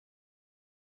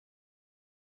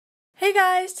Hey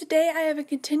guys! Today I have a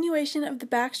continuation of the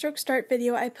backstroke start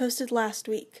video I posted last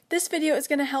week. This video is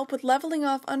going to help with leveling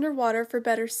off underwater for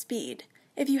better speed.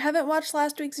 If you haven't watched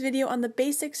last week's video on the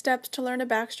basic steps to learn a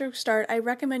backstroke start, I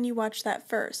recommend you watch that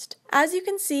first. As you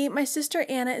can see, my sister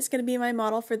Anna is going to be my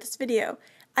model for this video.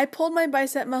 I pulled my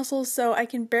bicep muscles so I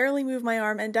can barely move my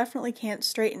arm and definitely can't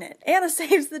straighten it. Anna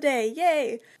saves the day!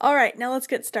 Yay! Alright, now let's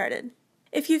get started.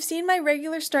 If you've seen my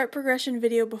regular start progression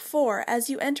video before, as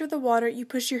you enter the water you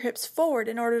push your hips forward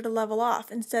in order to level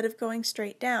off instead of going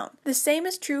straight down. The same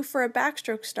is true for a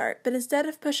backstroke start, but instead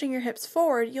of pushing your hips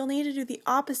forward, you'll need to do the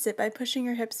opposite by pushing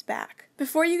your hips back.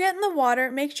 Before you get in the water,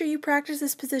 make sure you practice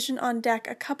this position on deck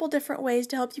a couple different ways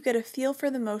to help you get a feel for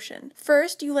the motion.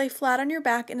 First, you lay flat on your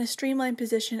back in a streamlined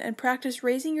position and practice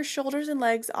raising your shoulders and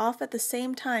legs off at the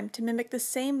same time to mimic the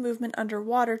same movement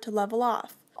underwater to level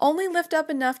off. Only lift up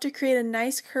enough to create a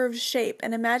nice curved shape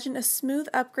and imagine a smooth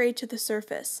upgrade to the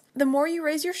surface. The more you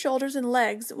raise your shoulders and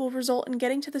legs will result in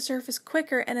getting to the surface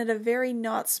quicker and at a very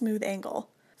not smooth angle.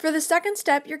 For the second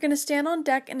step, you're going to stand on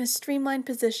deck in a streamlined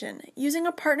position. Using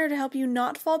a partner to help you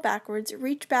not fall backwards,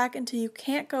 reach back until you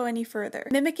can't go any further,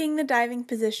 mimicking the diving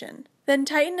position. Then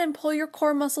tighten and pull your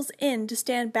core muscles in to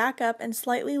stand back up and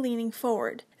slightly leaning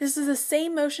forward. This is the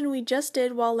same motion we just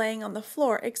did while laying on the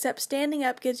floor, except standing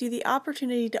up gives you the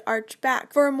opportunity to arch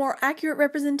back for a more accurate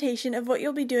representation of what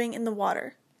you'll be doing in the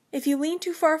water. If you lean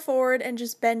too far forward and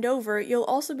just bend over, you'll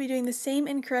also be doing the same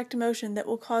incorrect motion that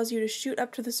will cause you to shoot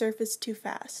up to the surface too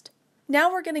fast.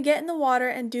 Now we're going to get in the water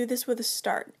and do this with a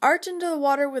start. Arch into the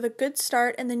water with a good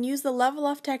start and then use the level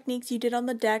off techniques you did on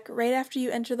the deck right after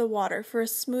you enter the water for a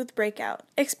smooth breakout.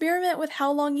 Experiment with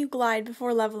how long you glide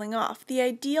before leveling off. The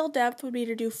ideal depth would be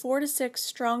to do 4 to 6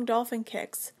 strong dolphin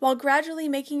kicks, while gradually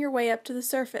making your way up to the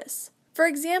surface. For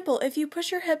example, if you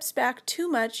push your hips back too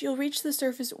much, you'll reach the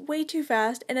surface way too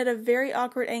fast and at a very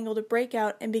awkward angle to break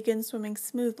out and begin swimming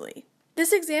smoothly.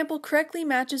 This example correctly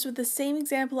matches with the same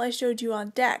example I showed you on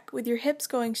deck, with your hips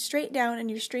going straight down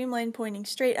and your streamline pointing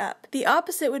straight up. The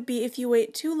opposite would be if you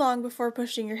wait too long before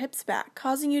pushing your hips back,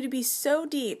 causing you to be so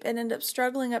deep and end up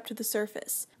struggling up to the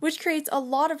surface, which creates a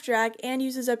lot of drag and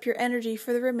uses up your energy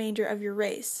for the remainder of your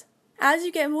race. As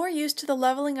you get more used to the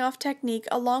leveling off technique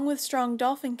along with strong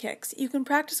dolphin kicks, you can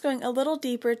practice going a little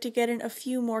deeper to get in a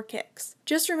few more kicks.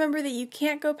 Just remember that you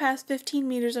can't go past 15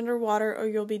 meters underwater or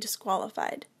you'll be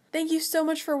disqualified. Thank you so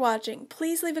much for watching.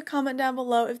 Please leave a comment down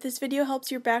below if this video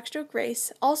helps your backstroke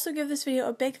race. Also give this video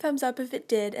a big thumbs up if it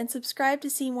did, and subscribe to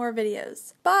see more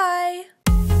videos. Bye!